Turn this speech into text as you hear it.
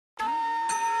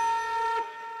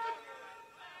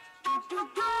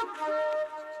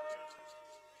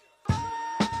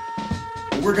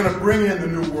We're going to bring in the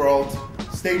new world,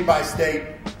 state by state,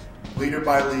 leader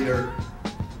by leader,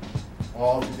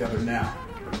 all together now.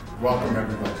 Welcome,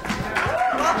 everybody.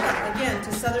 Welcome again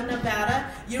to Southern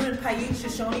Nevada, Union Paiute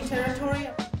Shoshone territory.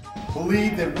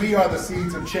 Believe that we are the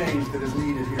seeds of change that is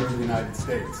needed here in the United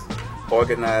States.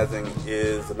 Organizing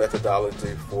is a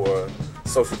methodology for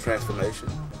social transformation,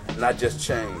 not just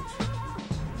change.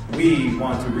 We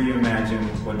want to reimagine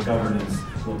what governance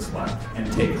looks like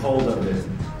and take hold of it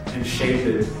and shape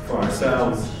it for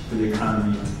ourselves, for the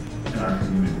economy, and our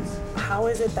communities. How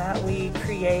is it that we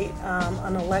create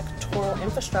an electoral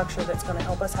infrastructure that's going to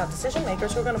help us have decision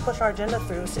makers who are going to push our agenda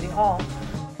through City Hall?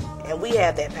 And we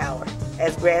have that power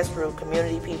as grassroots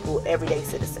community people, everyday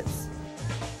citizens.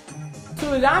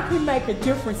 So that I can make a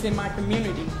difference in my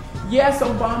community. Yes,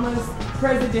 Obama's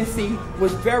presidency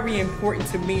was very important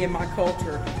to me and my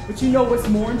culture. But you know what's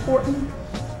more important?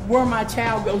 Where my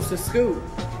child goes to school.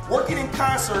 Working in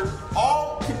concert,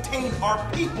 all contain our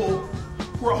people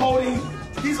who are holding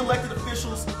these elected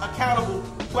officials accountable,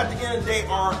 who at the end of the day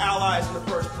are our allies in the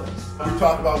first place. We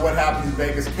talk about what happens in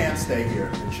Vegas can't stay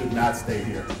here. It should not stay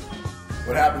here.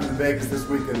 What happens in Vegas this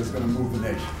weekend is going to move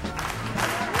the nation.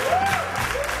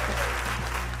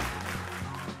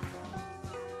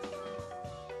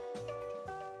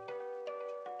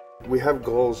 We have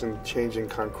goals in changing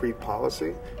concrete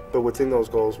policy, but within those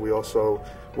goals we also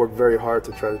work very hard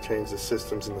to try to change the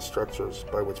systems and the structures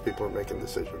by which people are making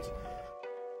decisions.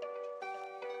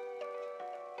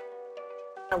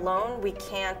 Alone, we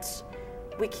can't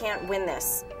win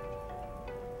this.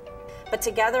 But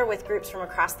together with groups from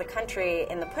across the country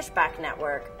in the Pushback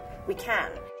Network, we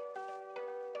can.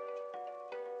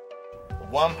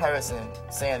 One person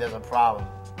saying there's a problem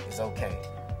is okay.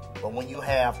 But when you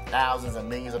have thousands and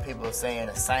millions of people saying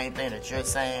the same thing that you're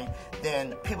saying,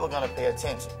 then people are going to pay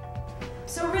attention.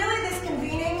 So really this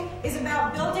convening is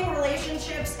about building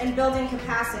relationships and building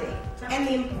capacity, and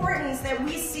the importance that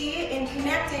we see in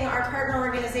connecting our partner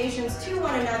organizations to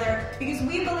one another, because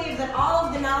we believe that all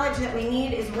of the knowledge that we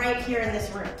need is right here in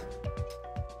this room.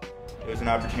 It was an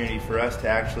opportunity for us to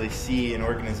actually see an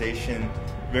organization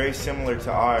very similar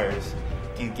to ours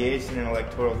engaged in an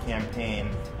electoral campaign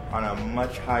on a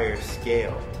much higher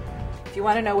scale. If you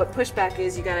want to know what pushback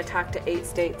is, you got to talk to 8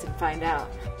 states and find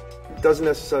out. It doesn't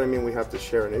necessarily mean we have to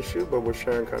share an issue, but we're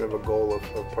sharing kind of a goal of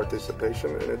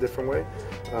participation in a different way.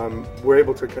 We're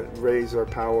able to raise our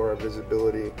power, our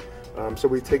visibility. So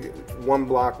we take one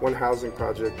block, one housing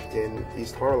project in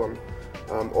East Harlem,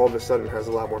 all of a sudden has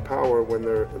a lot more power when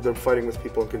they're fighting with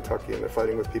people in Kentucky, and they're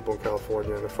fighting with people in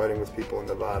California, and they're fighting with people in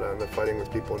Nevada, and they're fighting with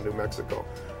people in New Mexico.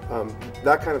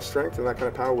 That kind of strength and that kind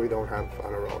of power we don't have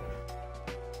on our own.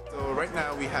 So right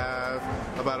now we have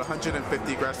about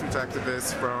 150 grassroots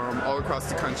activists from all across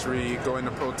the country going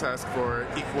to protest for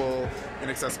equal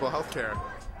and accessible health care.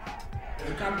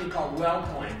 There's a company called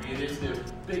WellPoint. It is the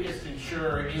biggest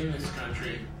insurer in this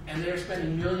country, and they're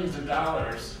spending millions of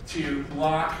dollars to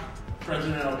block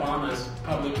President Obama's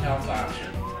public health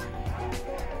option.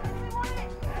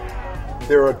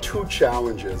 There are two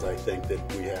challenges, I think,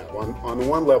 that we have. On the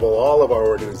one level, all of our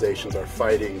organizations are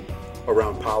fighting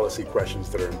around policy questions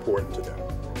that are important to them.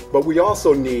 But we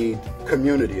also need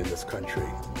community in this country.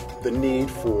 The need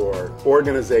for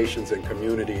organizations and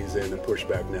communities in the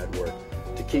Pushback Network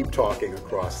to keep talking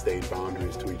across state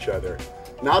boundaries to each other,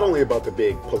 not only about the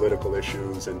big political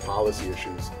issues and policy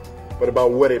issues, but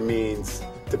about what it means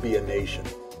to be a nation.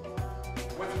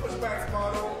 What's Pushback's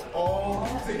motto?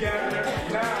 All together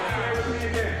now.